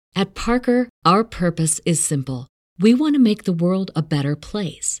At Parker, our purpose is simple. We want to make the world a better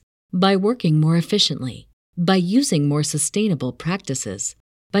place by working more efficiently, by using more sustainable practices,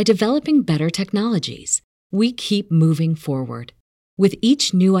 by developing better technologies. We keep moving forward. With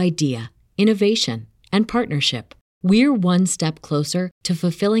each new idea, innovation, and partnership, we're one step closer to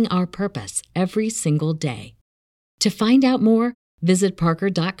fulfilling our purpose every single day. To find out more, visit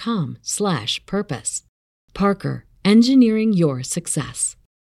parker.com/purpose. Parker, engineering your success.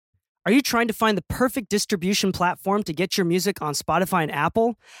 Are you trying to find the perfect distribution platform to get your music on Spotify and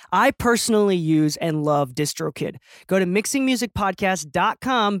Apple? I personally use and love DistroKid. Go to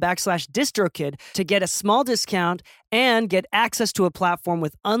mixingmusicpodcast.com/DistroKid to get a small discount and get access to a platform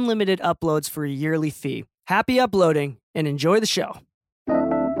with unlimited uploads for a yearly fee. Happy uploading and enjoy the show.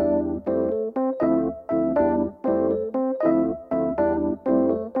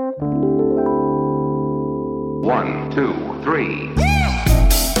 One, two, three.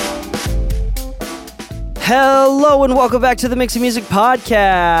 Hello and welcome back to the Mixing Music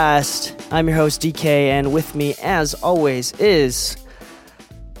Podcast. I'm your host DK, and with me, as always, is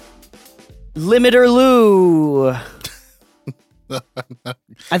Limiter Lou.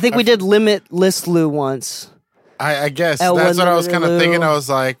 I think we did Limitless Lou once. I guess L1 that's what I was Limiter kind of Lou. thinking. I was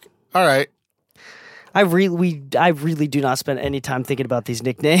like, all right. I really do not spend any time thinking about these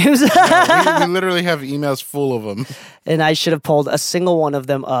nicknames. We literally have emails full of them. And I should have pulled a single one of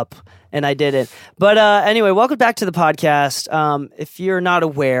them up, and I didn't. But anyway, welcome back to the podcast. If you're not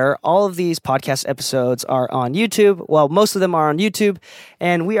aware, all of these podcast episodes are on YouTube. Well, most of them are on YouTube,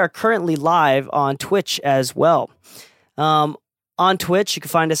 and we are currently live on Twitch as well. On Twitch, you can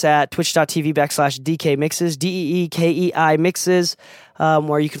find us at twitch.tv/DKMixes, DEEKEI Mixes,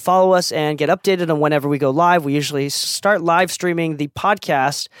 where you can follow us and get updated on whenever we go live. We usually start live streaming the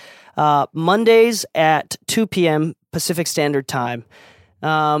podcast Mondays at 2 p.m. Pacific Standard Time.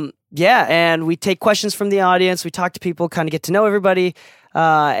 And we take questions from the audience. We talk to people, kind of get to know everybody,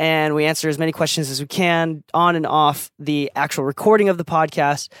 and we answer as many questions as we can on and off the actual recording of the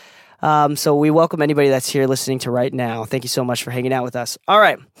podcast. So we welcome anybody that's here listening to right now. Thank you so much for hanging out with us. All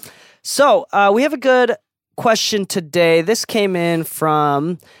right. So we have a good question today. This came in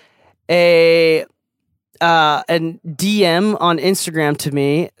from an DM on Instagram to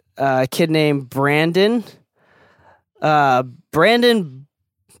me, a kid named Brandon. Brandon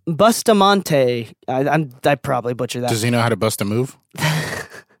Bustamante. I probably butchered that. Does he know how to bust a move?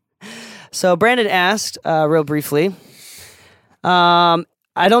 So Brandon asked, real briefly, I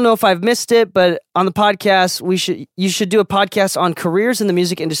don't know if I've missed it, but on the podcast, you should do a podcast on careers in the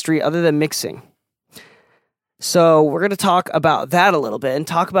music industry other than mixing. So we're going to talk about that a little bit and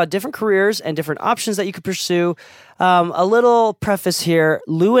talk about different careers and different options that you could pursue. A little preface here.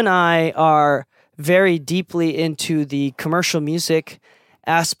 Lou and I are very deeply into the commercial music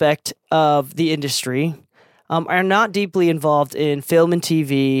aspect of the industry, are not deeply involved in film and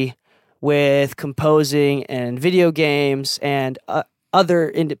TV with composing and video games and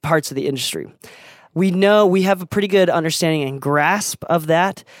other parts of the industry. We know we have a pretty good understanding and grasp of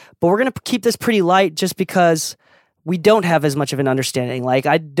that, but we're going to keep this pretty light just because we don't have as much of an understanding. Like,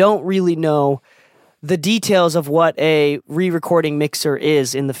 I don't really know the details of what a re-recording mixer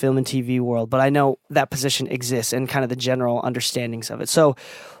is in the film and TV world, but I know that position exists and kind of the general understandings of it. So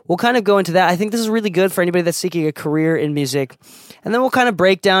we'll kind of go into that. I think this is really good for anybody that's seeking a career in music. And then we'll kind of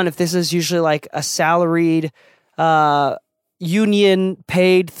break down if this is usually like a salaried, union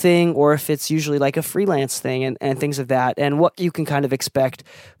paid thing, or if it's usually like a freelance thing and things of that, and what you can kind of expect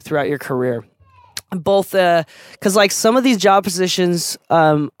throughout your career. Both, because like some of these job positions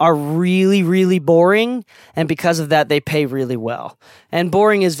are really, really boring, and because of that, they pay really well. And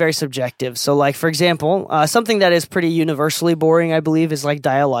boring is very subjective. So like, for example, something that is pretty universally boring, I believe, is like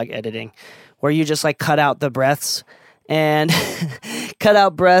dialogue editing, where you just like cut out the breaths and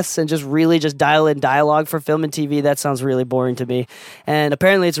just really just dial in dialogue for film and TV. That sounds really boring to me. And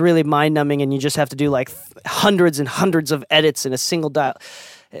apparently it's really mind-numbing, and you just have to do like hundreds and hundreds of edits in a single dial.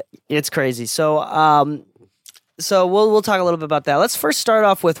 It's crazy. So we'll talk a little bit about that. Let's first start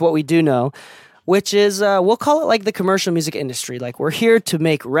off with what we do know, which is we'll call it like the commercial music industry. Like, we're here to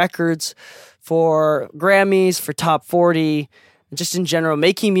make records for Grammys, for Top 40, just in general,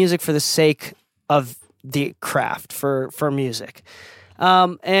 making music for the sake of the craft for music.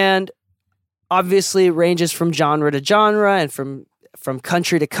 And obviously it ranges from genre to genre and from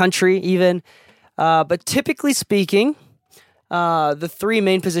country to country even. But typically speaking, the three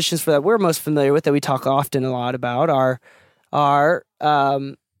main positions for that we're most familiar with, that we talk often a lot about, are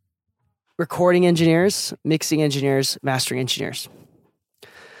recording engineers, mixing engineers, mastering engineers.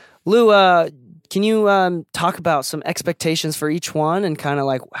 Lou, Can you talk about some expectations for each one and kind of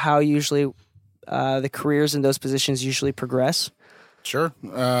like how usually the careers in those positions usually progress? Sure.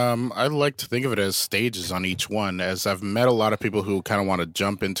 I like to think of it as stages on each one, as I've met a lot of people who kind of want to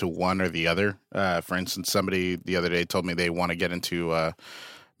jump into one or the other. For instance, somebody the other day told me they want to get into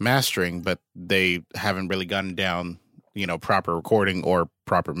mastering, but they haven't really gotten down, proper recording or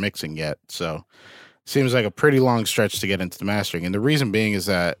proper mixing yet. So seems like a pretty long stretch to get into the mastering. And the reason being is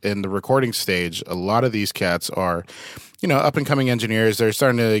that in the recording stage, a lot of these cats are, up and coming engineers. They're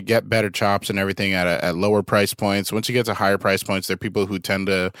starting to get better chops and everything at lower price points. Once you get to higher price points, they're people who tend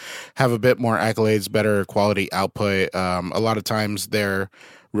to have a bit more accolades, better quality output. A lot of times their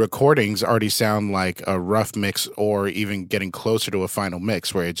recordings already sound like a rough mix or even getting closer to a final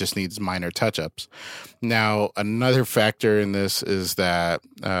mix where it just needs minor touch-ups. Now, another factor in this is that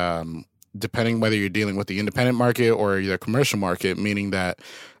depending whether you're dealing with the independent market or the commercial market, meaning that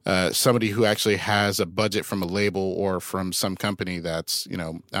somebody who actually has a budget from a label or from some company that's,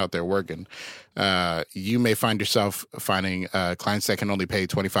 out there working, you may find yourself finding clients that can only pay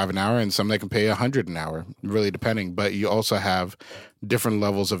 $25 an hour and some that can pay $100 an hour, really depending. But you also have different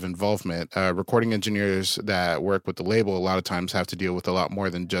levels of involvement. Recording engineers that work with the label a lot of times have to deal with a lot more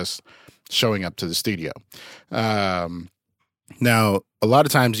than just showing up to the studio. Now, a lot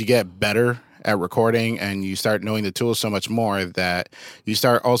of times you get better at recording and you start knowing the tools so much more that you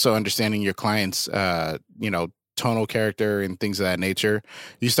start also understanding your client's, tonal character and things of that nature.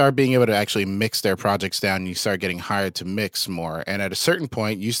 You start being able to actually mix their projects down and you start getting hired to mix more. And at a certain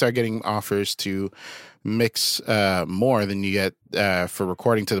point, you start getting offers to mix more than you get for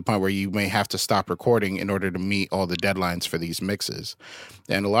recording, to the point where you may have to stop recording in order to meet all the deadlines for these mixes.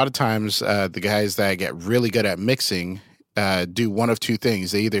 And a lot of times the guys that get really good at mixing do one of two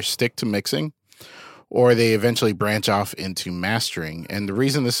things. They either stick to mixing or they eventually branch off into mastering. And the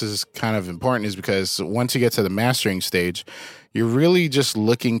reason this is kind of important is because once you get to the mastering stage, you're really just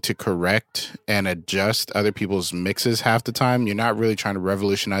looking to correct and adjust other people's mixes half the time. You're not really trying to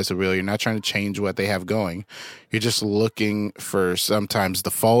revolutionize the wheel. You're not trying to change what they have going. You're just looking for sometimes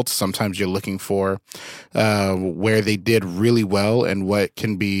the faults. Sometimes you're looking for where they did really well and what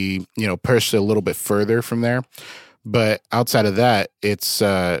can be, pushed a little bit further from there. But outside of that, it's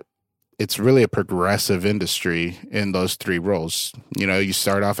really a progressive industry in those three roles. You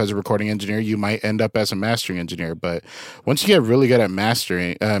start off as a recording engineer, you might end up as a mastering engineer, but once you get really good at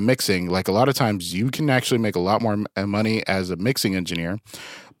mixing, like a lot of times you can actually make a lot more money as a mixing engineer,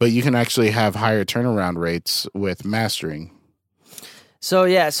 but you can actually have higher turnaround rates with mastering. So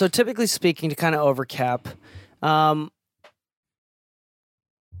typically speaking, to kind of overcap, all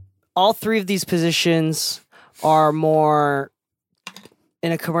three of these positions are more,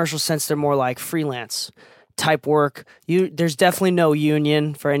 in a commercial sense, they're more like freelance type work. There's definitely no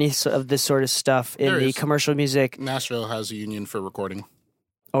union for any of this sort of stuff in the commercial music. Nashville has a union for recording.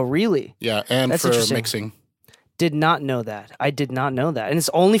 Oh, really? Yeah, and That's for interesting. mixing. Did not know that. I did not know that. And it's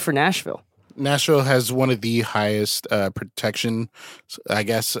only for Nashville. Nashville has one of the highest protection, I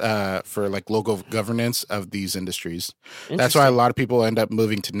guess, for like local governance of these industries. That's why a lot of people end up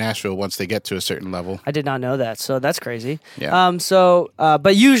moving to Nashville once they get to a certain level. I did not know that, so that's crazy. Yeah.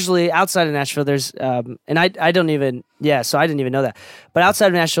 But usually outside of Nashville, there's, and I didn't even know that. But outside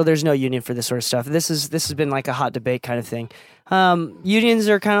of Nashville, there's no union for this sort of stuff. This has been like a hot debate kind of thing. Unions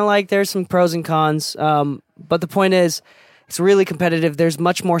are kind of like, there's some pros and cons, but the point is, it's really competitive. There's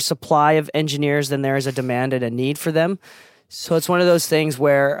much more supply of engineers than there is a demand and a need for them. So it's one of those things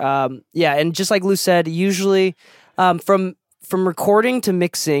where, and just like Lou said, usually from recording to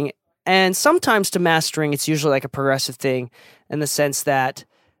mixing and sometimes to mastering, it's usually like a progressive thing in the sense that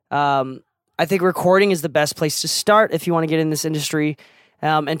I think recording is the best place to start if you want to get in this industry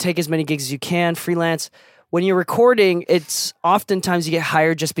and take as many gigs as you can, freelance. When you're recording, it's oftentimes you get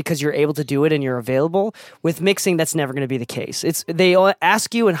hired just because you're able to do it and you're available. With mixing, that's never going to be the case. They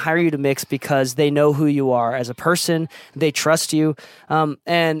ask you and hire you to mix because they know who you are as a person. They trust you.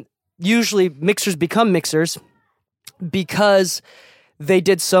 And usually mixers become mixers because they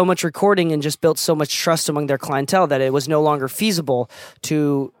did so much recording and just built so much trust among their clientele that it was no longer feasible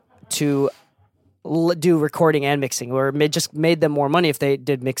to do recording and mixing, or it just made them more money if they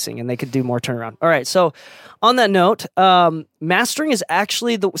did mixing and they could do more turnaround. All right, so on that note, mastering is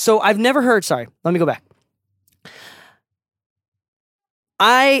actually I've never heard, let me go back.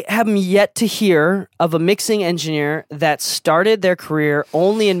 I have yet to hear of a mixing engineer that started their career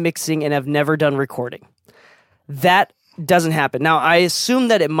only in mixing and have never done recording. That doesn't happen. Now, I assume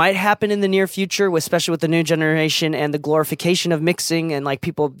that it might happen in the near future, especially with the new generation and the glorification of mixing and like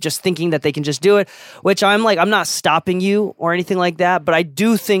people just thinking that they can just do it, which I'm not stopping you or anything like that. But I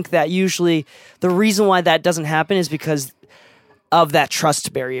do think that usually the reason why that doesn't happen is because of that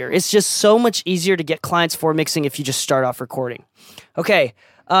trust barrier. It's just so much easier to get clients for mixing if you just start off recording. Okay.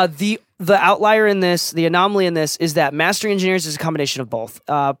 The outlier in this, the anomaly in this, is that mastering engineers is a combination of both.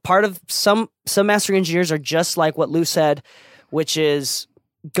 Part of some mastering engineers are just like what Lou said, which is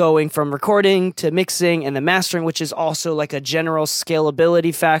going from recording to mixing and then mastering, which is also like a general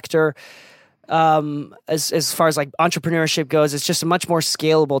scalability factor. As far as like entrepreneurship goes, it's just much more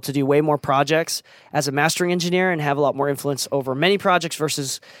scalable to do way more projects as a mastering engineer and have a lot more influence over many projects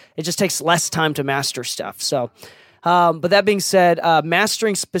versus it just takes less time to master stuff. So. But that being said,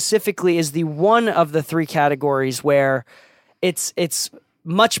 mastering specifically is the one of the three categories where it's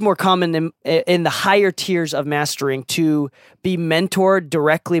much more common in the higher tiers of mastering to be mentored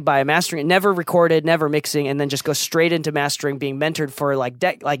directly by a mastering, never recorded, never mixing, and then just go straight into mastering, being mentored for like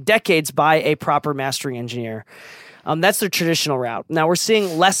decades by a proper mastering engineer. That's their traditional route. Now we're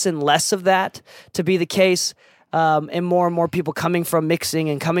seeing less and less of that to be the case. And more people coming from mixing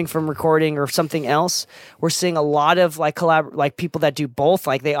and coming from recording or something else. We're seeing a lot of like people that do both,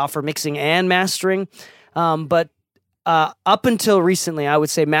 like they offer mixing and mastering. But up until recently, I would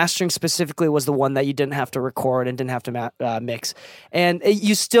say mastering specifically was the one that you didn't have to record and didn't have to mix. And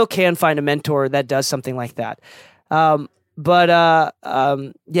you still can find a mentor that does something like that. But the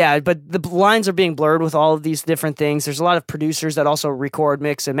lines are being blurred with all of these different things. There's a lot of producers that also record,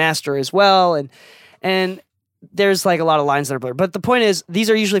 mix, and master as well. And there's like a lot of lines that are blurred. But the point is, these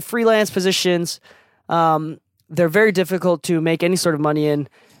are usually freelance positions. They're very difficult to make any sort of money in,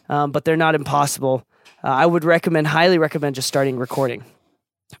 but they're not impossible. I would highly recommend just starting recording.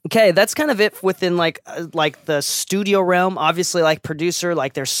 Okay, that's kind of it within like the studio realm. Obviously, like producer,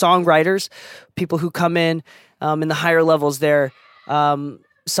 like there's songwriters, people who come in the higher levels. They're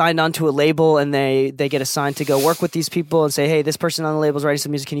signed onto a label and they get assigned to go work with these people and say, hey, this person on the label is writing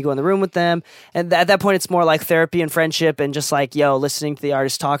some music. Can you go in the room with them? And at that point, it's more like therapy and friendship and just like, listening to the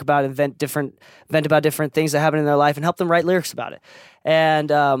artist talk about and vent about different things that happen in their life and help them write lyrics about it.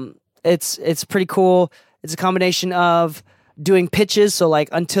 And it's pretty cool. It's a combination of doing pitches. So like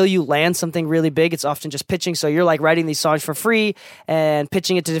until you land something really big, it's often just pitching. So you're like writing these songs for free and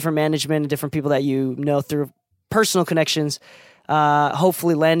pitching it to different management and different people that you know through personal connections.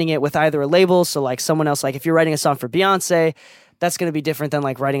 Hopefully landing it with either a label. So like someone else, like if you're writing a song for Beyonce, that's going to be different than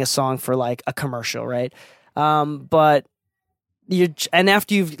like writing a song for like a commercial, right? But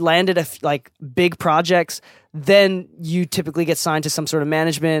after you've landed like big projects, then you typically get signed to some sort of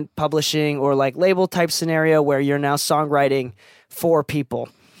management, publishing, or like label type scenario where you're now songwriting for people.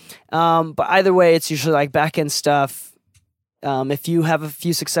 But either way, it's usually like back end stuff. If you have a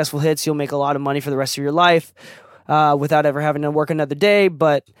few successful hits, you'll make a lot of money for the rest of your life. Without ever having to work another day,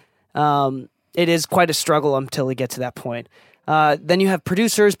 but it is quite a struggle until we get to that point. Then you have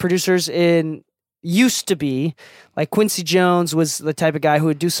producers. Producers used to be, like Quincy Jones was the type of guy who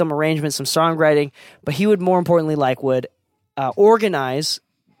would do some arrangements, some songwriting, but he would more importantly would organize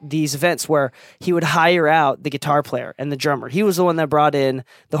these events where he would hire out the guitar player and the drummer. He was the one that brought in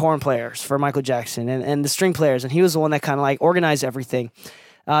the horn players for Michael Jackson and the string players, and he was the one that kind of like organized everything.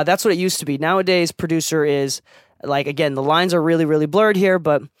 That's what it used to be. Nowadays, producer is like, again, the lines are really, really blurred here,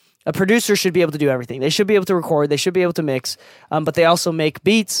 but a producer should be able to do everything. They should be able to record. They should be able to mix, but they also make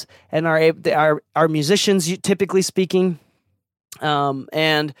beats and are musicians, typically speaking,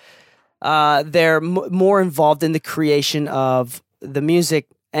 and they're more involved in the creation of the music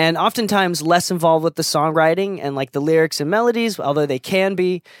and oftentimes less involved with the songwriting and like the lyrics and melodies, although they can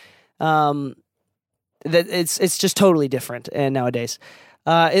be. That it's just totally different and nowadays.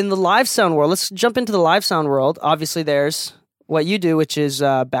 In the live sound world, let's jump into the live sound world. Obviously, there's what you do, which is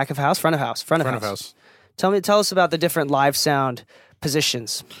back of house, front of house, front of house. Tell us about the different live sound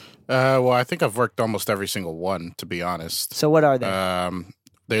positions. Well, I think I've worked almost every single one, to be honest. So what are they?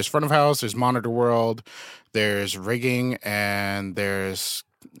 There's front of house, there's monitor world, there's rigging, and there's,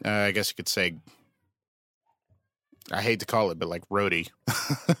 I guess you could say, I hate to call it, but like roadie.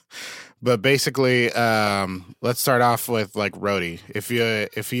 But basically, let's start off with like roadie.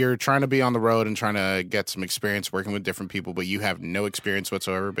 If you're trying to be on the road and trying to get some experience working with different people, but you have no experience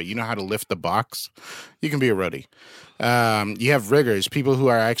whatsoever, but you know how to lift the box, you can be a roadie. You have riggers, people who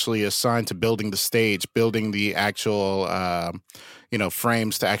are actually assigned to building the stage, building the actual,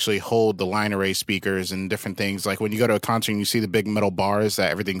 frames to actually hold the line array speakers and different things. Like when you go to a concert and you see the big metal bars that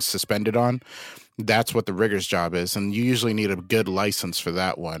everything's suspended on, that's what the rigger's job is. And you usually need a good license for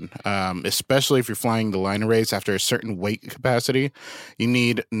that one, especially if you're flying the line arrays after a certain weight capacity. You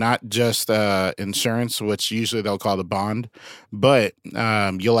need not just insurance, which usually they'll call the bond, but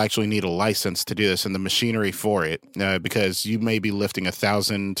you'll actually need a license to do this and the machinery for it, because you may be lifting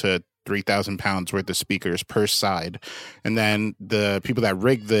 1,000 to 3,000 pounds worth of speakers per side. And then the people that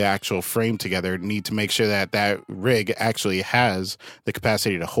rig the actual frame together need to make sure that that rig actually has the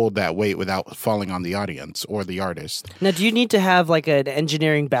capacity to hold that weight without falling on the audience or the artist. Now, do you need to have like an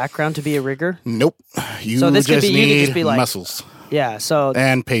engineering background to be a rigger? Nope. You So this could just be- you could need just be like- muscles Yeah. So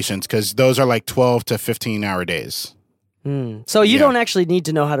and patience, because those are like 12 to 15 hour days. so you Yeah. don't actually need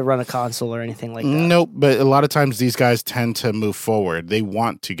to know how to run a console or anything like that. Nope, but a lot of times these guys tend to move forward. They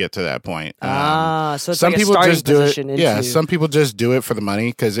want to get to that point. So it's some like people a starting just do it. position into... Yeah, some people just do it for the money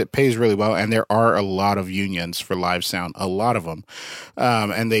because it pays really well, and there are a lot of unions for live sound, a lot of them,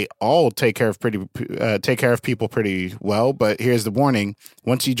 and they all take care of people pretty well. But here's the warning: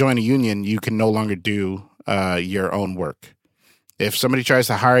 once you join a union, you can no longer do your own work. If somebody tries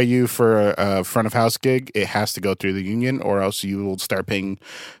to hire you for a front of house gig, it has to go through the union, or else you will start paying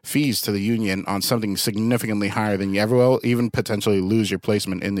fees to the union on something significantly higher than you ever will, even potentially lose your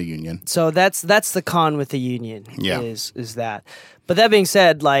placement in the union. So that's the con with the union. Yeah. Is that. But that being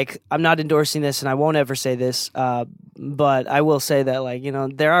said, like, I'm not endorsing this, and I won't ever say this, but I will say that, like, you know,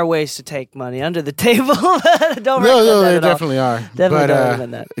 there are ways to take money under the table. Don't recommend that there at all. definitely are. Definitely but, don't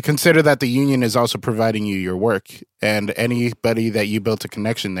recommend that. Consider that the union is also providing you your work, and anybody that you built a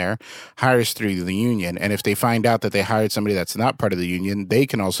connection there hires through the union. And if they find out that they hired somebody that's not part of the union, they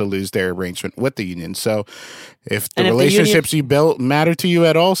can also lose their arrangement with the union. So if the relationships you built matter to you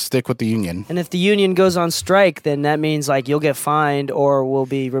at all, stick with the union. And if the union goes on strike, then that means, like, you'll get fined or will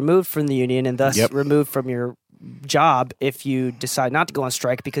be removed from the union and thus removed from your job if you decide not to go on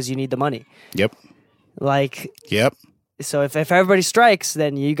strike because you need the money. Yep. Like, Yep. so if everybody strikes,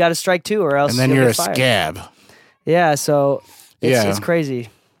 then you got to strike too, or else And then you'll you're a get fired. scab. Yeah, so Yeah. it's crazy.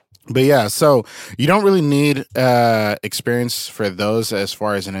 But yeah, so you don't really need experience for those as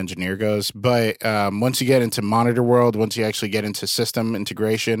far as an engineer goes. But once you get into monitor world, once you actually get into system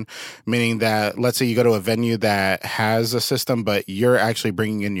integration, meaning that let's say you go to a venue that has a system, but you're actually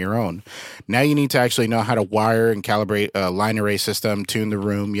bringing in your own. Now you need to actually know how to wire and calibrate a line array system, tune the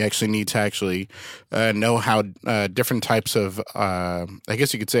room. You actually need to actually know how different types of, I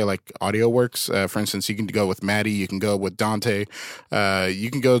guess you could say like audio works. For instance, you can go with Maddie, you can go with Dante,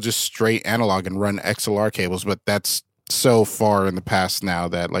 you can go just straight analog and run XLR cables, but that's so far in the past now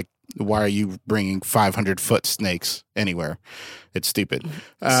that, like, why are you bringing 500-foot snakes anywhere? It's stupid.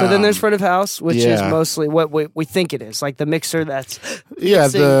 So then there's front of house, which is yeah. mostly what we think it is, like the mixer that's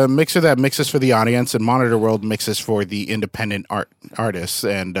the mixer that mixes for the audience, and Monitor World mixes for the independent artists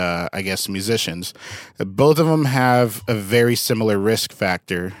and I guess musicians. Both of them have a very similar risk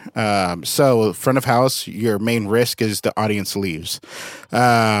factor. So front of house, your main risk is the audience leaves.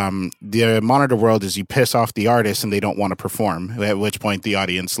 The Monitor World is you piss off the artist and they don't want to perform, at which point the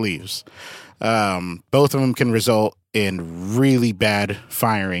audience leaves. Both of them can result in really bad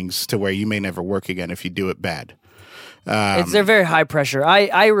firings to where you may never work again if you do it bad. they're very high pressure.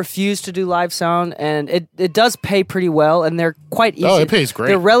 I refuse to do live sound, and it does pay pretty well, and they're quite easy. Oh, it pays great.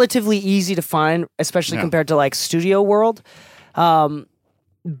 They're relatively easy to find, especially Yeah. compared to like Studio World.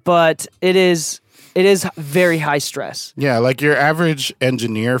 But it is very high stress. Yeah, like your average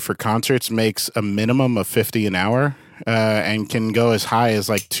engineer for concerts makes a minimum of $50 an hour, and can go as high as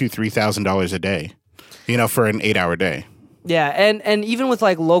like $2,000-$3,000 a day. For an 8-hour day. Yeah, and even with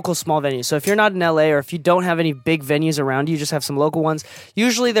like local small venues. So if you're not in LA or if you don't have any big venues around you, just have some local ones.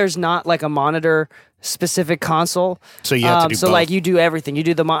 Usually there's not like a monitor specific console. So you have to do so both. like you do everything. You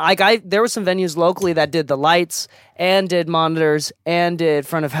do the there were some venues locally that did the lights and did monitors and did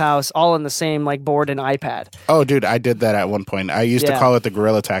front of house all on the same like board and iPad. Oh, dude, I did that at one point. I used to Yeah. call it the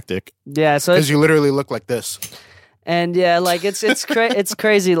guerrilla tactic Yeah, so because you literally look like this. and yeah, like it's it's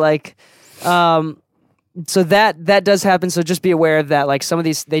crazy like so that does happen. So just be aware of that. Like some of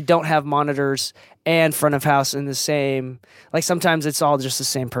these, they don't have monitors and front of house in the same. Like sometimes it's all just the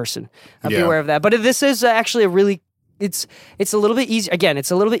same person. Be Yeah. aware of that. But if this is actually a really, it's a little bit easier. Again,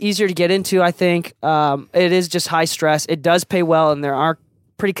 it's a little bit easier to get into. I think it is just high stress. It does pay well, and there are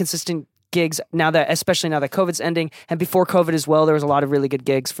pretty consistent gigs especially now that COVID's ending, and before COVID as well, there was a lot of really good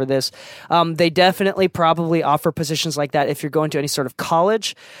gigs for this. They definitely probably offer positions like that if you're going to any sort of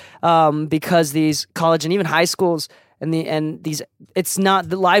college, because these college and even high schools it's not,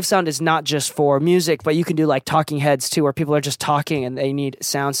 the live sound is not just for music, but you can do like talking heads too, where people are just talking and they need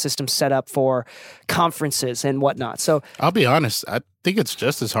sound systems set up for conferences and whatnot. So I'll be honest. I think it's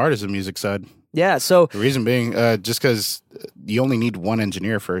just as hard as the music side. Yeah. So The reason being, just because you only need one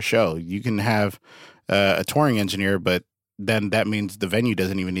engineer for a show. You can have a touring engineer, but then that means the venue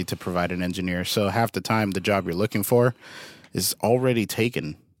doesn't even need to provide an engineer. So half the time, the job you're looking for is already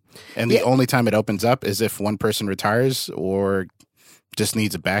taken. And the only time it opens up is if one person retires or just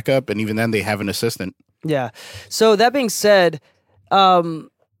needs a backup. And even then, they have an assistant. yeah. So that being said, I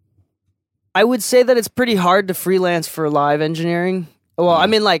would say that it's pretty hard to freelance for live engineering. Well, I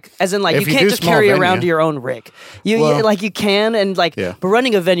mean, like, as in, like, If you you can't do just small carry venue. around your own rig. Well- Like, you can, and, like, Yeah. but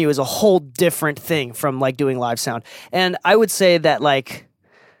running a venue is a whole different thing from, like, doing live sound. And I would say that, like,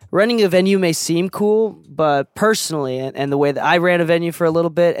 running a venue may seem cool, but personally, and the way that I ran a venue for a little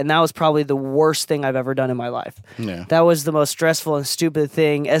bit, and that was probably the worst thing I've ever done in my life. Yeah. That was the most stressful and stupid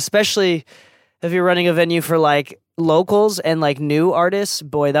thing, especially if you're running a venue for, like, locals and, like, new artists.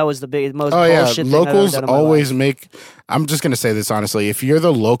 Boy, that was the most Oh yeah, bullshit thing I've ever locals done in my always life. make. I'm just gonna say this honestly: if you're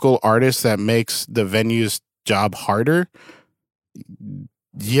the local artist that makes the venue's job harder,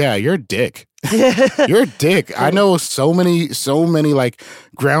 yeah, you're a dick. You're a dick. I know so many like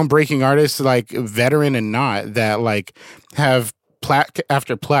groundbreaking artists, like veteran and not, that like have plaque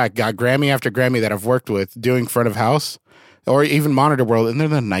after plaque, got Grammy after Grammy that I've worked with doing front of house. Or even Monitor World, and they're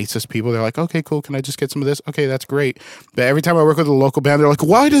the nicest people. They're like, okay, cool, can I just get some of this? Okay, that's great. But every time I work with a local band, they're like,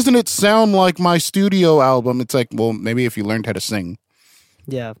 why doesn't it sound like my studio album? It's like, well, maybe if you learned how to sing.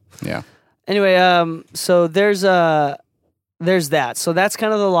 Yeah. Yeah. Anyway, so there's that. So that's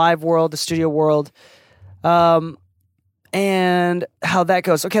kind of the live world, the studio world, and how that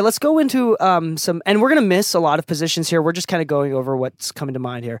goes. Okay, let's go into some, and we're gonna miss a lot of positions here. We're just kind of going over what's coming to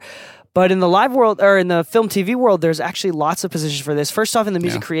mind here. But in the live world, or in the film TV world, there's actually lots of positions for this. First off, in the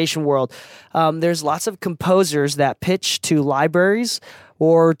music creation world, there's lots of composers that pitch to libraries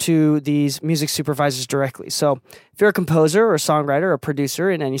or to these music supervisors directly. So if you're a composer or a songwriter or a producer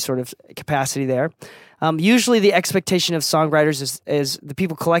in any sort of capacity there, usually the expectation of songwriters is the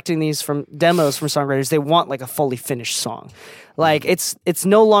people collecting these from demos from songwriters, they want like a fully finished song. Like it's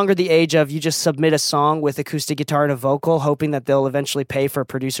no longer the age of you just submit a song with acoustic guitar and a vocal hoping that they'll eventually pay for a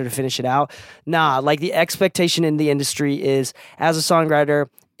producer to finish it out. Nah, like the expectation in the industry is, as a songwriter,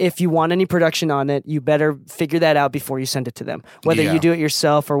 if you want any production on it, you better figure that out before you send it to them. Whether Yeah. you do it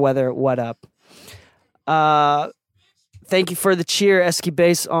yourself or whether what up. Thank you for the cheer, Esky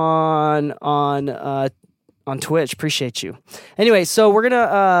Bass on Twitch. Appreciate you. Anyway, so we're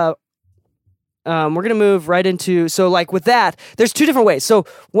gonna move right into, so like with that, there's two different ways. So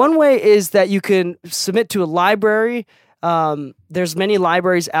one way is that you can submit to a library. There's many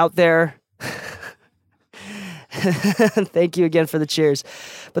libraries out there. Thank you again for the cheers.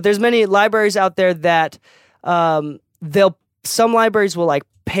 But there's many libraries out there that some libraries will like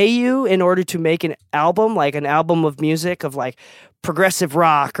pay you in order to make an album, like an album of music of like progressive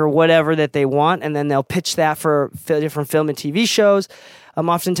rock or whatever that they want, and then they'll pitch that for different film and TV shows.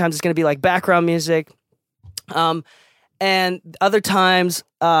 Oftentimes it's going to be like background music. And other times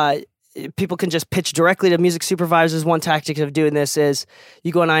people can just pitch directly to music supervisors. One tactic of doing this is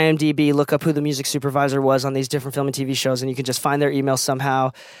you go on IMDb, look up who the music supervisor was on these different film and TV shows, and you can just find their email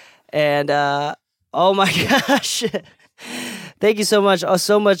somehow. And oh my gosh. Thank you so much. Oh,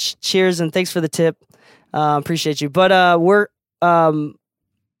 so much cheers and thanks for the tip. Appreciate you. But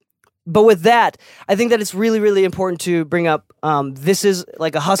but with that, I think that it's really, really important to bring up. This is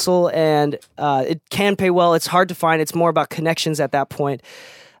like a hustle, and it can pay well. It's hard to find. It's more about connections at that point.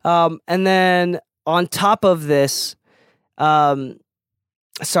 And then on top of this,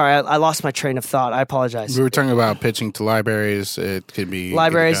 sorry, I lost my train of thought. I apologize. We were talking about pitching to libraries. It could be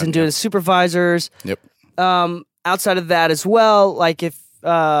Libraries and doing supervisors. Yep. Outside of that as well, like if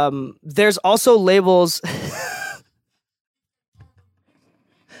there's also labels.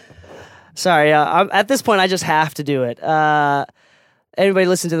 Sorry, at this point I just have to do it. Anybody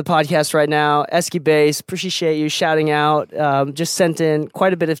listen to the podcast right now? Esky Bass, appreciate you shouting out. Just sent in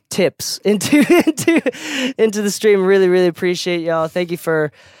quite a bit of tips into the stream. Really, really appreciate y'all. Thank you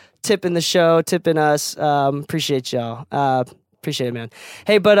for tipping the show, tipping us. Appreciate y'all. Appreciate it, man.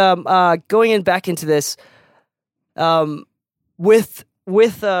 Hey, but going in back into this.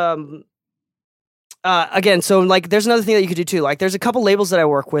 Again, so like there's another thing that you could do too. Like there's a couple labels that I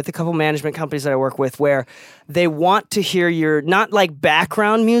work with, a couple management companies that I work with where they want to hear your, not like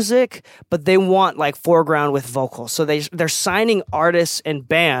background music, but they want like foreground with vocals. So they're signing artists and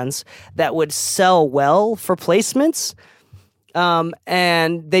bands that would sell well for placements,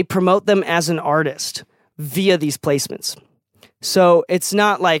 and they promote them as an artist via these placements. So it's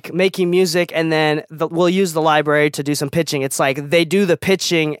not like making music and then we'll use the library to do some pitching. It's like they do the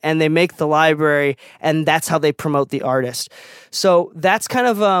pitching and they make the library, and that's how they promote the artist. So that's kind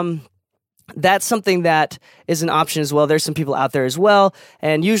of that's something that is an option as well. There's some people out there as well,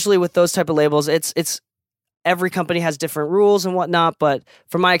 and usually with those type of labels, it's every company has different rules and whatnot. But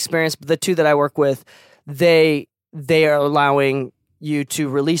from my experience, the two that I work with, they are allowing you to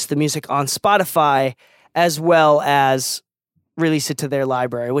release the music on Spotify as well as release it to their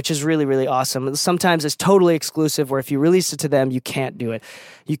library, which is really, really awesome. Sometimes it's totally exclusive where if you release it to them, you can't do it.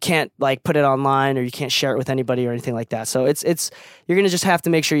 You can't like put it online or you can't share it with anybody or anything like that. So it's you're going to just have to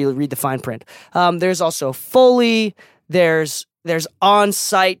make sure you read the fine print. There's also Foley. There's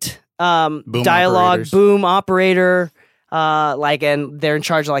on-site dialogue, operators. boom operator, and they're in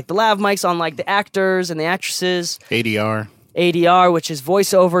charge of like the lav mics on like the actors and the actresses. ADR, which is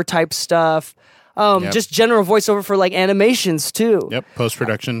voiceover type stuff. Just general voiceover for like animations too. Yep,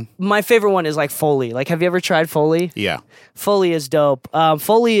 post-production. My favorite one is like Foley. Like, have you ever tried Foley? Yeah. Foley is dope.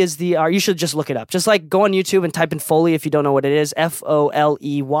 Foley is you should just look it up. Just like go on YouTube and type in Foley if you don't know what it is.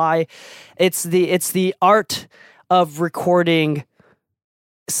 Foley. It's the art of recording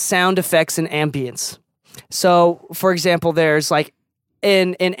sound effects and ambience. So, for example, there's like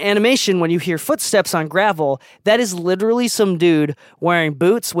in animation, when you hear footsteps on gravel, that is literally some dude wearing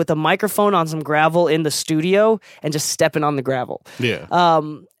boots with a microphone on some gravel in the studio and just stepping on the gravel. Yeah.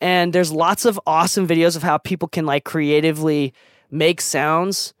 And there's lots of awesome videos of how people can like creatively make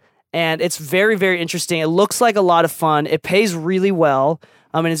sounds, and it's very, very interesting. It looks like a lot of fun. It pays really well.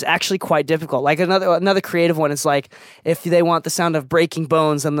 And it's actually quite difficult. Like another creative one is like if they want the sound of breaking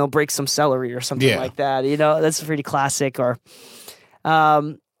bones, then they'll break some celery or something like that. You know, that's pretty classic. Or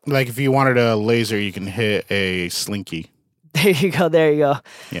like if you wanted a laser, you can hit a slinky. There you go.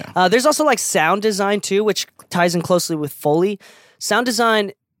 Yeah. There's also like sound design too, which ties in closely with Foley. Sound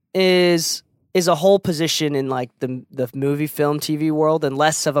design is a whole position in like the movie, film, TV world, and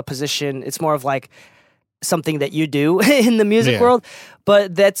less of a position. It's more of like something that you do in the music world.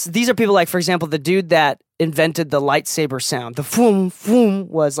 But these are people like, for example, the dude that invented the lightsaber sound, the foom foom,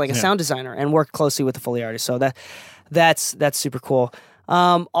 was like a sound designer and worked closely with the Foley artist. So that's super cool.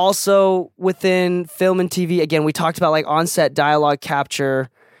 Also within film and TV, again, we talked about like on-set dialogue capture,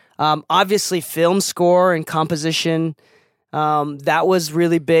 obviously film score and composition. That was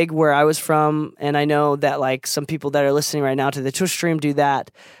really big where I was from. And I know that like some people that are listening right now to the Twitch stream do that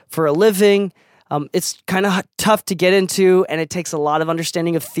for a living. It's kind of tough to get into, and it takes a lot of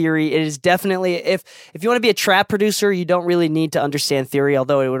understanding of theory. It is definitely, if you want to be a trap producer, you don't really need to understand theory,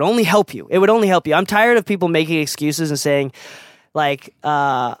 although it would only help you. I'm tired of people making excuses and saying, like,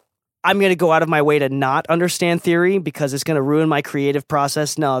 I'm going to go out of my way to not understand theory because it's going to ruin my creative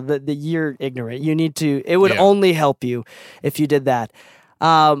process. No, you're ignorant. You need to, it would only help you if you did that.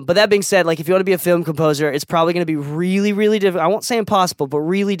 But that being said, like if you want to be a film composer, it's probably going to be really, really difficult. I won't say impossible, but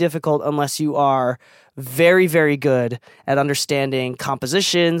really difficult unless you are very, very good at understanding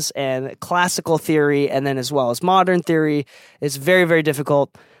compositions and classical theory, and then as well as modern theory. It's very, very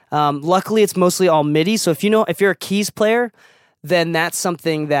difficult. Luckily, it's mostly all MIDI. So if you're a keys player, then that's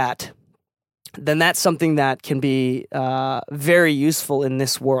something that can be very useful in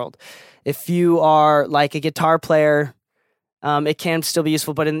this world. If you are like a guitar player, it can still be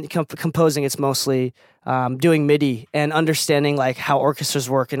useful, but in composing, it's mostly doing MIDI and understanding like how orchestras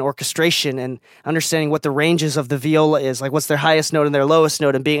work and orchestration, and understanding what the ranges of the viola is, like what's their highest note and their lowest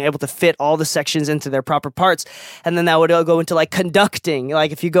note, and being able to fit all the sections into their proper parts. And then that would go into like conducting,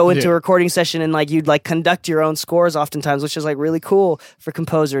 like if you go into a recording session and like you'd like conduct your own scores oftentimes, which is like really cool for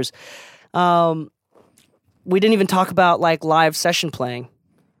composers. We didn't even talk about like live session playing.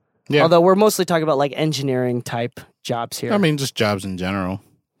 Yeah. Although we're mostly talking about like engineering type jobs here. I mean, just jobs in general.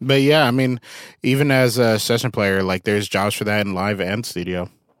 But yeah, I mean, even as a session player, like there's jobs for that in live and studio.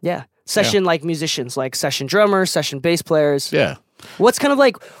 Yeah. Session like musicians, like session drummers, session bass players. Yeah. What's kind of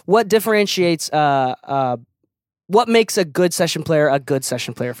like, what differentiates, what makes a good session player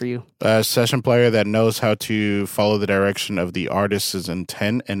for you? A session player that knows how to follow the direction of the artist's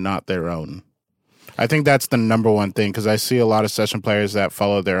intent and not their own. I think that's the number one thing, because I see a lot of session players that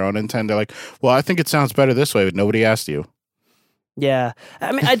follow their own intent. They're like, well, I think it sounds better this way, but nobody asked you. Yeah.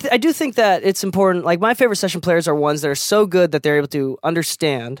 I mean, I do think that it's important. Like, my favorite session players are ones that are so good that they're able to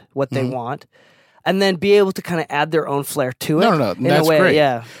understand what they want and then be able to kind of add their own flair to it. No. That's great.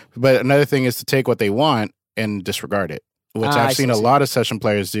 Yeah. But another thing is to take what they want and disregard it, which I've seen a lot of session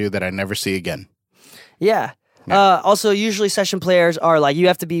players do that I never see again. Yeah. Also, usually session players are like, you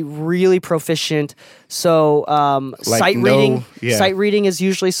have to be really proficient. So sight reading is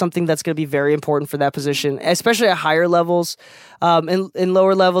usually something that's going to be very important for that position, especially at higher levels. In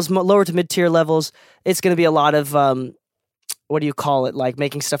lower levels, lower to mid-tier levels, it's going to be a lot of, what do you call it? Like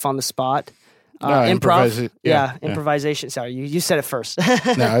making stuff on the spot. Improv. Yeah. Improvisation. Sorry, you said it first.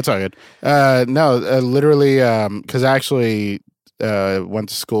 No, it's all good. Literally, because I actually went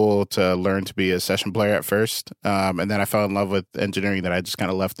to school to learn to be a session player at first, and then I fell in love with engineering that I just kind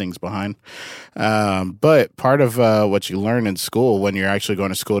of left things behind. But part of what you learn in school when you're actually going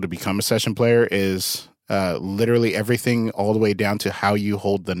to school to become a session player is literally everything all the way down to how you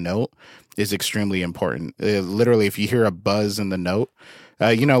hold the note is extremely important. Literally, if you hear a buzz in the note,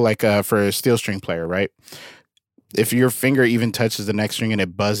 like for a steel string player, right? If your finger even touches the next string and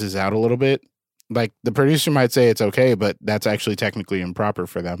it buzzes out a little bit, like the producer might say it's okay, but that's actually technically improper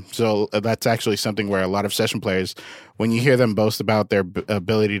for them. So that's actually something where a lot of session players, when you hear them boast about their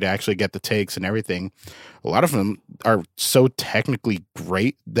ability to actually get the takes and everything, a lot of them are so technically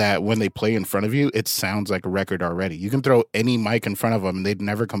great that when they play in front of you, it sounds like a record already. You can throw any mic in front of them and they'd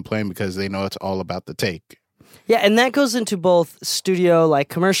never complain because they know it's all about the take. Yeah, and that goes into both studio, like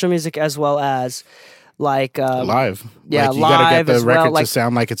commercial music, as well as like live. Yeah, like, you live gotta get the as record well. Like, to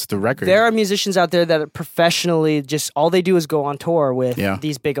sound like it's the record. there are musicians out there that professionally just all they do is go on tour with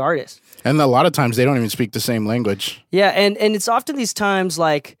these big artists. And a lot of times they don't even speak the same language. Yeah, and it's often these times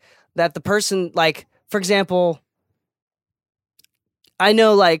like that the person, like, for example, I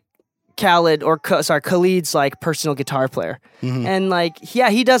know like Khalid's like personal guitar player. Mm-hmm. And like, yeah,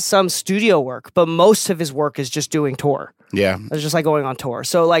 he does some studio work, but most of his work is just doing tour. Yeah. It's just like going on tour.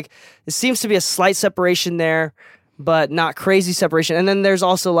 So like, it seems to be a slight separation there, but not crazy separation. And then there's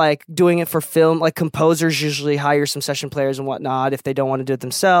also like doing it for film, like composers usually hire some session players and whatnot if they don't want to do it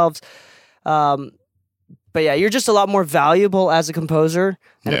themselves. But yeah, you're just a lot more valuable as a composer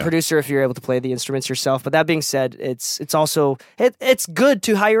and a producer if you're able to play the instruments yourself. But that being said, it's also it's good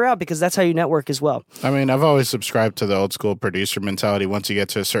to hire out because that's how you network as well. I mean, I've always subscribed to the old school producer mentality once you get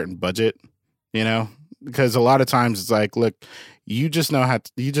to a certain budget, because a lot of times it's like, look, you just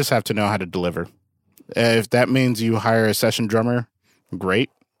have to know how to deliver. If that means you hire a session drummer, great,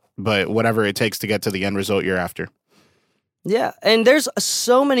 but whatever it takes to get to the end result you're after. Yeah, and there's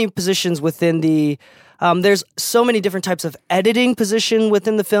so many positions within the there's so many different types of editing position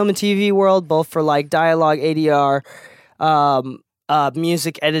within the film and TV world, both for like dialogue, ADR,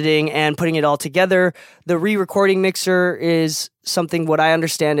 music editing, and putting it all together. The re-recording mixer is something, what I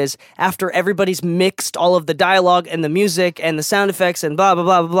understand is after everybody's mixed all of the dialogue and the music and the sound effects and blah, blah,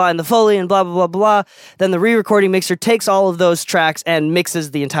 blah, blah, blah, and the Foley and blah, blah, blah, blah, then the re-recording mixer takes all of those tracks and mixes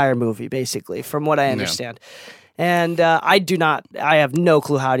the entire movie, basically, from what I understand. Yeah. And I have no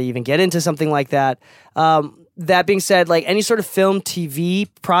clue how to even get into something like that. That being said, like any sort of film, TV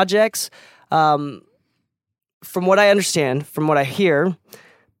projects, from what I understand, from what I hear,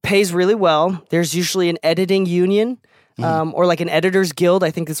 pays really well. There's usually an editing union, or like an editors guild,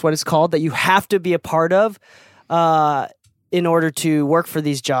 I think that's what it's called, that you have to be a part of in order to work for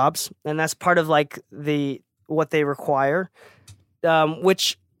these jobs. And that's part of like what they require,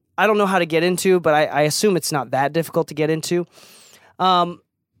 which I don't know how to get into, but I assume it's not that difficult to get into.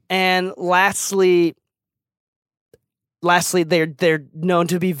 And lastly, they're known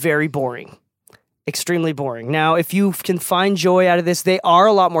to be very boring, extremely boring. Now, if you can find joy out of this, they are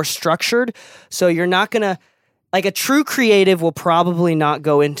a lot more structured. So you're not gonna, like, a true creative will probably not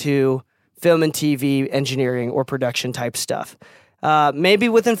go into film and TV engineering or production type stuff. Maybe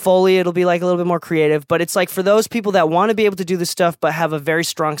within Foley, it'll be like a little bit more creative, but it's like for those people that want to be able to do this stuff, but have a very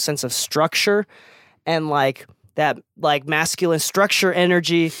strong sense of structure and like that, like masculine structure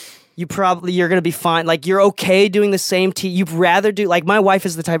energy, you're going to be fine. Like you're okay doing the same, you'd rather do, like my wife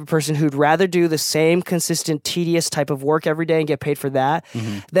is the type of person who'd rather do the same consistent, tedious type of work every day and get paid for that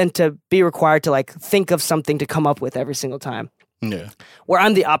than to be required to like think of something to come up with every single time. Yeah. Where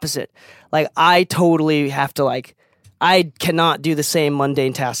I'm the opposite. Like I totally have to like, I cannot do the same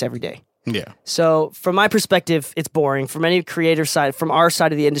mundane tasks every day. Yeah. So from my perspective, it's boring. From any creator side, from our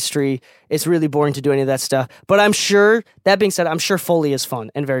side of the industry, it's really boring to do any of that stuff. But I'm sure, that being said, I'm sure Foley is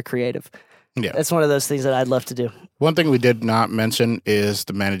fun and very creative. Yeah. That's one of those things that I'd love to do. One thing we did not mention is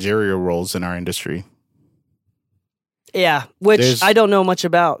the managerial roles in our industry. Yeah, which I don't know much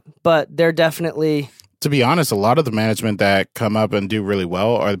about, but they're definitely... To be honest, a lot of the management that come up and do really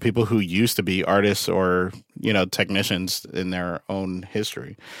well are the people who used to be artists or, technicians in their own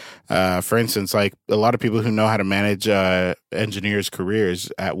history. For instance, like a lot of people who know how to manage engineers'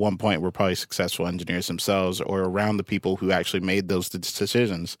 careers at one point were probably successful engineers themselves or around the people who actually made those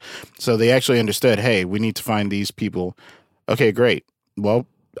decisions. So they actually understood, hey, we need to find these people. Okay, great. Well,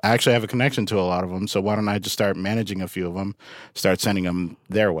 I actually have a connection to a lot of them. So why don't I just start managing a few of them, start sending them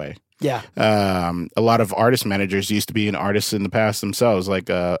their way? Yeah. A lot of artist managers used to be an artist in the past themselves. Like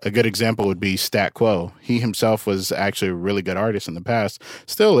a good example would be Stat Quo. He himself was actually a really good artist in the past.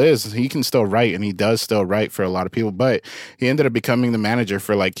 Still is. He can still write, and he does still write for a lot of people. But he ended up becoming the manager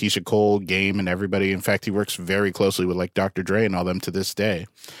for like Keisha Cole, Game, and everybody. In fact, he works very closely with like Dr. Dre and all them to this day.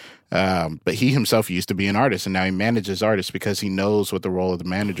 But he himself used to be an artist, and now he manages artists because he knows what the role of the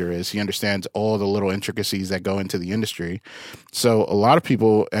manager is. He understands all the little intricacies that go into the industry. So a lot of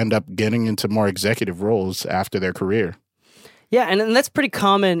people end up getting into more executive roles after their career. Yeah, and that's pretty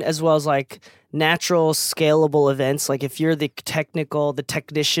common, as well as like natural scalable events. Like if you're the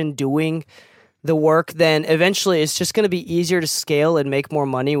technician doing the work, then eventually it's just going to be easier to scale and make more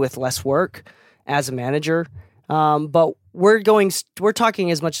money with less work as a manager. But we're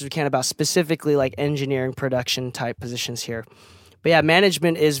talking as much as we can about specifically like engineering production type positions here. But yeah,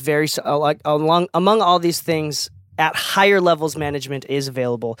 management is very among all these things. At higher levels, management is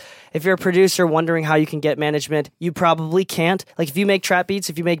available. If you're a producer wondering how you can get management, you probably can't. Like if you make trap beats,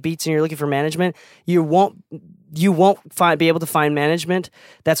 if you make beats and you're looking for management, you won't be able to find management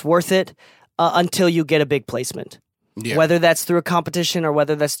that's worth it until you get a big placement. Yeah. Whether that's through a competition or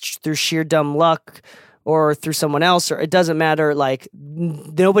whether that's through sheer dumb luck or through someone else, or it doesn't matter. Like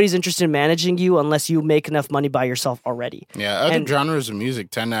nobody's interested in managing you unless you make enough money by yourself already. Yeah, other genres of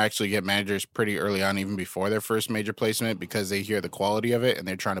music tend to actually get managers pretty early on, even before their first major placement, because they hear the quality of it and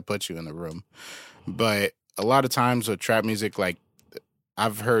they're trying to put you in the room. But a lot of times with trap music, like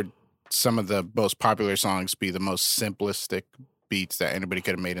I've heard some of the most popular songs be the most simplistic beats that anybody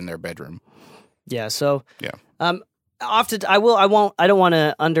could have made in their bedroom. Yeah. So yeah. Often I don't want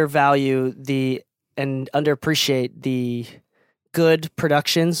to undervalue and underappreciate the good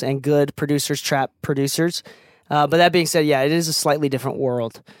productions and good producers, trap producers. But that being said, yeah, it is a slightly different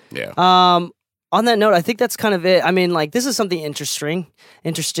world. Yeah. On that note, I think that's kind of it. I mean, like, this is something interesting.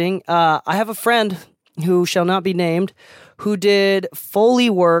 I have a friend who shall not be named who did Foley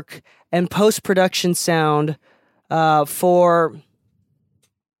work and post-production sound for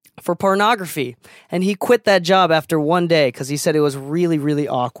pornography. And he quit that job after one day because he said it was really, really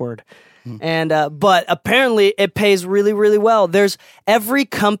awkward. And but apparently it pays really, really well. There's every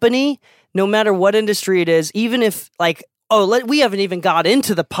company, no matter what industry it is, even if like, we haven't even got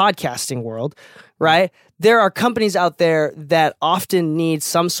into the podcasting world, right? There are companies out there that often need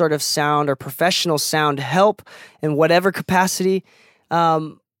some sort of sound or professional sound help in whatever capacity.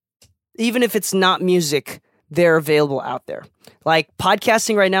 Even if it's not music, they're available out there. Like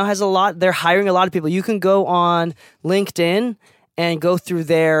podcasting right now they're hiring a lot of people. You can go on LinkedIn and go through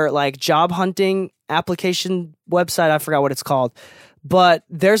their like job hunting application website. I forgot what it's called, but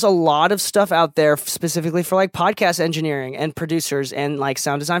there's a lot of stuff out there specifically for like podcast engineering and producers and like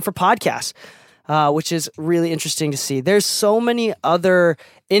sound design for podcasts, which is really interesting to see. There's so many other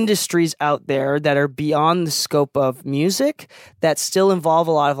industries out there that are beyond the scope of music that still involve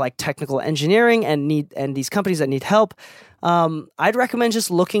a lot of like technical engineering and these companies that need help. I'd recommend just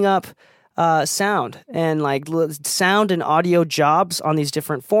looking up sound and like sound and audio jobs on these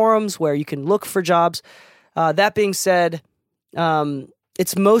different forums where you can look for jobs. That being said,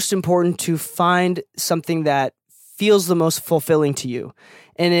 it's most important to find something that feels the most fulfilling to you.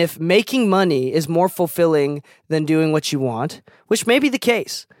 And if making money is more fulfilling than doing what you want, which may be the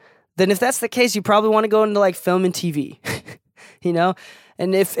case, then if that's the case, you probably want to go into like film and TV, you know?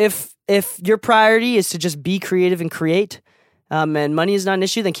 And if your priority is to just be creative and create, and money is not an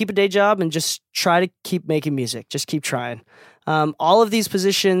issue, then keep a day job and just try to keep making music. Just keep trying. All of these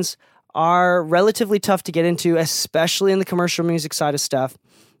positions are relatively tough to get into, especially in the commercial music side of stuff.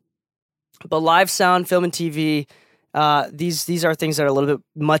 But live sound, film, and TV, these are things that are a little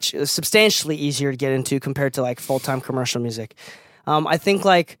bit substantially easier to get into compared to like full-time commercial music. I think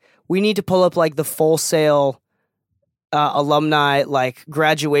like we need to pull up like the Full Sail alumni like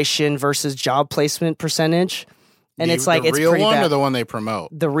graduation versus job placement percentage. And it's like, it's real pretty one bad. or the one they promote?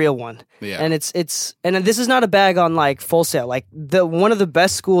 The real one. Yeah. And and this is not a bag on like Full Sail. Like one of the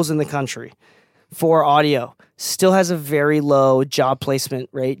best schools in the country for audio still has a very low job placement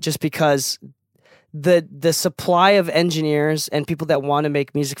rate just because the supply of engineers and people that want to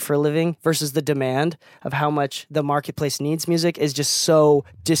make music for a living versus the demand of how much the marketplace needs music is just so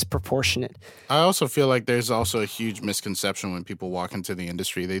disproportionate. I also feel like there's also a huge misconception when people walk into the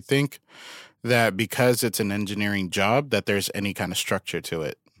industry. They think that because it's an engineering job that there's any kind of structure to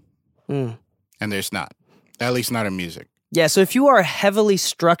it. And there's not. At least not in music. Yeah, so if you are a heavily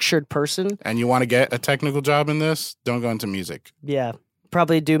structured person and you want to get a technical job in this, don't go into music. Yeah.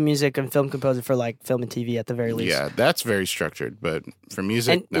 probably do music and film composing for like film and TV at the very least. Yeah, that's very structured. But for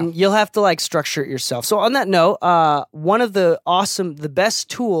music, no. And you'll have to like structure it yourself. So on that note, one of the best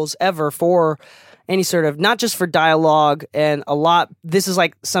tools ever for any sort of, not just for dialogue and this is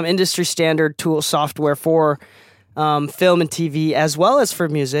like some industry standard tool software for film and TV as well as for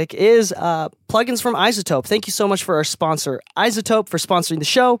music is plugins from iZotope. Thank you so much for our sponsor, iZotope, for sponsoring the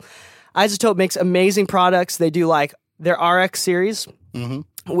show. iZotope makes amazing products. They do like their RX series,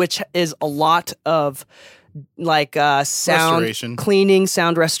 which is a lot of like sound restoration. Cleaning,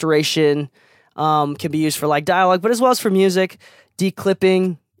 sound restoration, can be used for like dialogue, but as well as for music,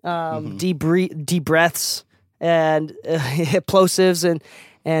 declipping, debreaths, and plosives,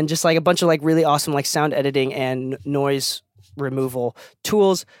 and just like a bunch of like really awesome like sound editing and noise removal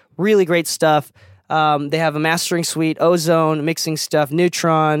tools. Really great stuff. They have a mastering suite, Ozone, mixing stuff,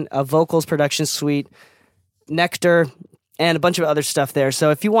 Neutron, a vocals production suite, Nectar, and a bunch of other stuff there. So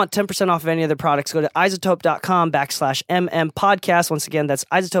if you want 10% off of any of their products, go to izotope.com/MMPodcast. Once again, that's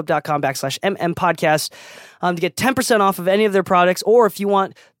izotope.com/MMPodcast to get 10% off of any of their products. Or if you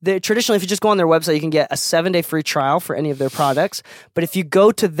want, traditionally, if you just go on their website, you can get a 7-day free trial for any of their products. But if you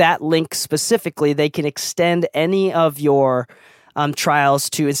go to that link specifically, they can extend any of your trials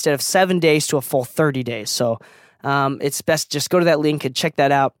to, instead of 7 days, to a full 30 days. So it's best just go to that link and check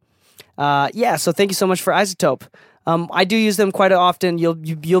that out. So thank you so much for iZotope. I do use them quite often.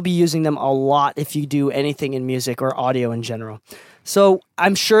 You'll be using them a lot if you do anything in music or audio in general. So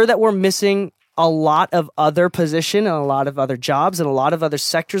I'm sure that we're missing a lot of other position and a lot of other jobs and a lot of other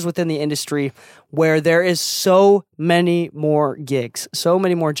sectors within the industry where there is so many more gigs, so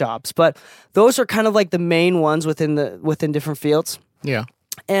many more jobs. But those are kind of like the main ones within different fields. Yeah.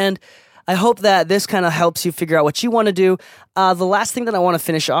 And I hope that this kind of helps you figure out what you want to do. The last thing that I want to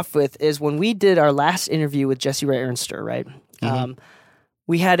finish off with is when we did our last interview with Jesse Ray Ernster, right?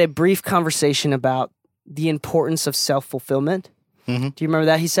 We had a brief conversation about the importance of self-fulfillment. Do you remember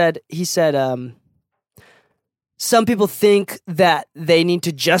that? He said, some people think that they need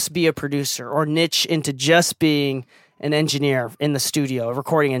to just be a producer or niche into just being an engineer in the studio, a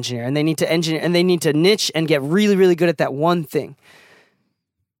recording engineer, and they need to niche and get really, really good at that one thing.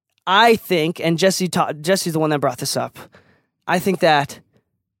 I think, and Jesse's the one that brought this up, I think that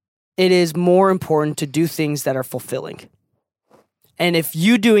it is more important to do things that are fulfilling. And if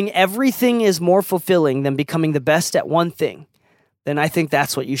you doing everything is more fulfilling than becoming the best at one thing, then I think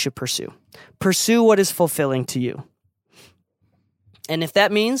that's what you should pursue. Pursue what is fulfilling to you. And if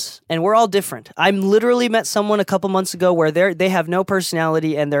that means, and we're all different. I literally met someone a couple months ago where they have no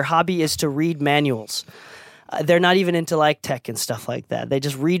personality and their hobby is to read manuals. They're not even into like tech and stuff like that. They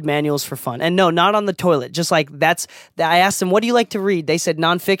just read manuals for fun. And no, not on the toilet. Just like I asked them, what do you like to read? They said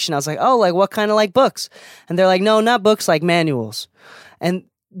nonfiction. I was like, oh, like what kind of like books? And they're like, no, not books, like manuals. And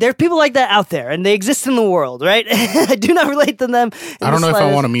there are people like that out there and they exist in the world, right? I do not relate to them. I don't know if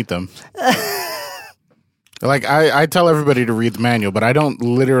I want to meet them. Like, I tell everybody to read the manual, but I don't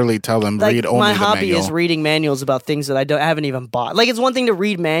literally tell them like, read only the manual. My hobby is reading manuals about things that I haven't even bought. Like, it's one thing to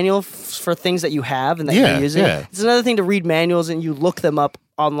read manual for things that you have and that you're using. Yeah. It's another thing to read manuals and you look them up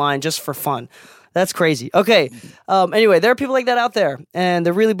online just for fun. That's crazy. Okay. Anyway, there are people like that out there, and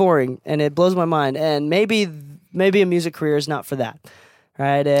they're really boring, and it blows my mind. And maybe a music career is not for that.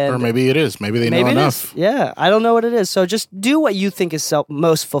 Right? And or maybe it is. Maybe they know enough. Yeah, I don't know what it is. So just do what you think is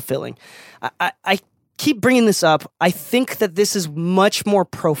most fulfilling. I keep bringing this up. I think that this is much more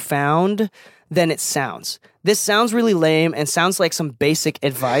profound than it sounds. This sounds really lame and sounds like some basic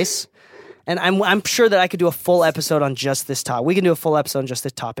advice. And I'm sure that I could do a full episode on just this topic. We can do a full episode on just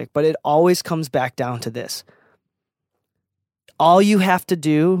this topic, but it always comes back down to this. All you have to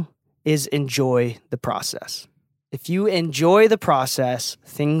do is enjoy the process. If you enjoy the process,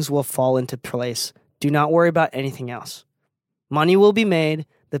 things will fall into place. Do not worry about anything else. Money will be made.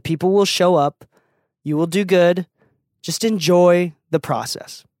 The people will show up. You will do good. Just enjoy the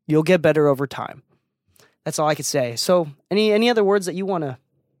process. You'll get better over time. That's all I could say. So, any other words that you want to?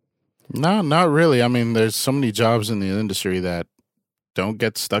 No, not really. I mean, there's so many jobs in the industry that don't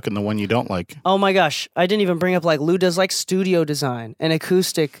get stuck in the one you don't like. Oh my gosh. I didn't even bring up like Lou does like studio design and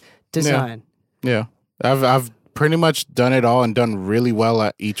acoustic design. Yeah. I've pretty much done it all and done really well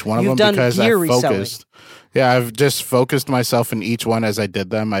at each one of them because I focused. Reselling. Yeah, I've just focused myself in each one as I did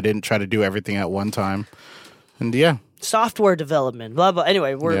them. I didn't try to do everything at one time. And yeah. Software development, blah, blah.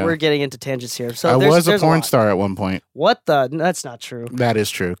 Anyway, we're getting into tangents here. So I was a porn star at one point. What the? That's not true. That is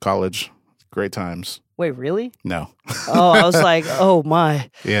true. College. Great times. Wait, really? No. Oh, I was like, oh my.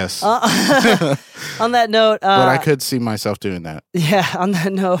 Yes. On that note, but I could see myself doing that. Yeah, on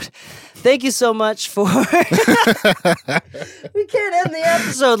that note, thank you so much for. We can't end the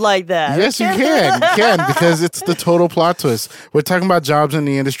episode like that. Yes, you can. You can, because it's the total plot twist. We're talking about jobs in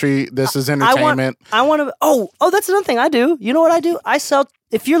the industry. This is entertainment. I want to. Oh, that's another thing I do. You know what I do? I sell.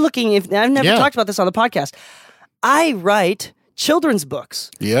 If you're looking, I've never talked about this on the podcast. I write children's books.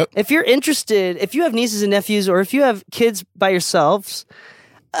 Yep. If you're interested, if you have nieces and nephews, or if you have kids by yourselves,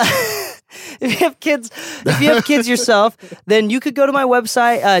 if you have kids yourself, then you could go to my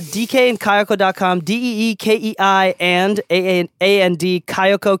website, deekandkayoko.com, DEEKEI and AAND,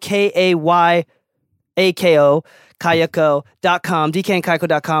 Kayoko, KAYAKO, Kayoko.com,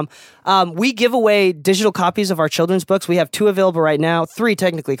 deekandkayoko.com. We give away digital copies of our children's books. We have 2 available right now, 3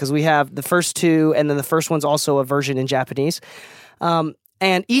 technically, because we have the first 2, and then the first one's also a version in Japanese. And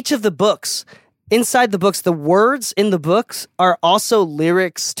each of the books, inside the books, the words in the books are also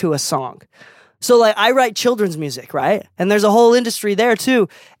lyrics to a song. So like I write children's music, right? And there's a whole industry there too.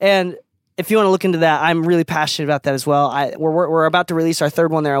 And if you want to look into that, I'm really passionate about that as well. We're about to release our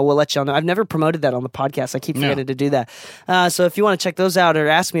 3rd one there. I will let y'all know. I've never promoted that on the podcast. I keep forgetting to do that. So if you want to check those out or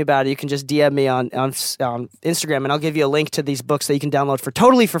ask me about it, you can just DM me on Instagram, and I'll give you a link to these books that you can download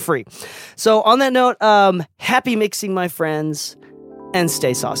totally for free. So on that note, happy mixing, my friends, and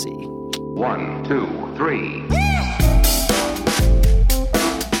stay saucy. 1, 2, 3.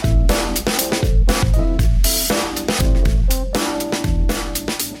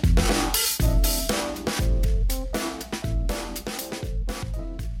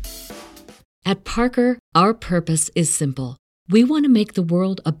 At Parker, our purpose is simple. We want to make the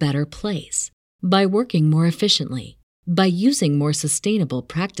world a better place by working more efficiently, by using more sustainable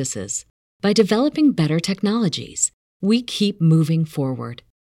practices, by developing better technologies. We keep moving forward.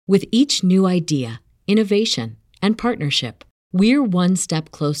 With each new idea, innovation, and partnership, we're one step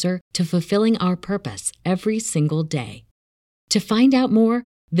closer to fulfilling our purpose every single day. To find out more,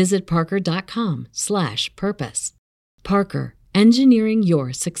 visit parker.com/purpose. Parker, engineering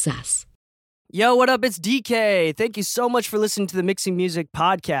your success. Yo, what up? It's DK. Thank you so much for listening to the Mixing Music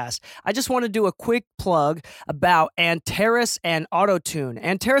podcast. I just want to do a quick plug about Antares and Auto-Tune.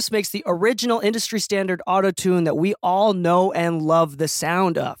 Antares makes the original industry standard auto-tune that we all know and love the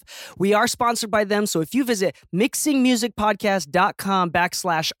sound of. We are sponsored by them, so if you visit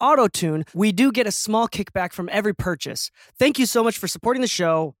mixingmusicpodcast.com/auto-tune, we do get a small kickback from every purchase. Thank you so much for supporting the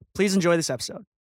show. Please enjoy this episode.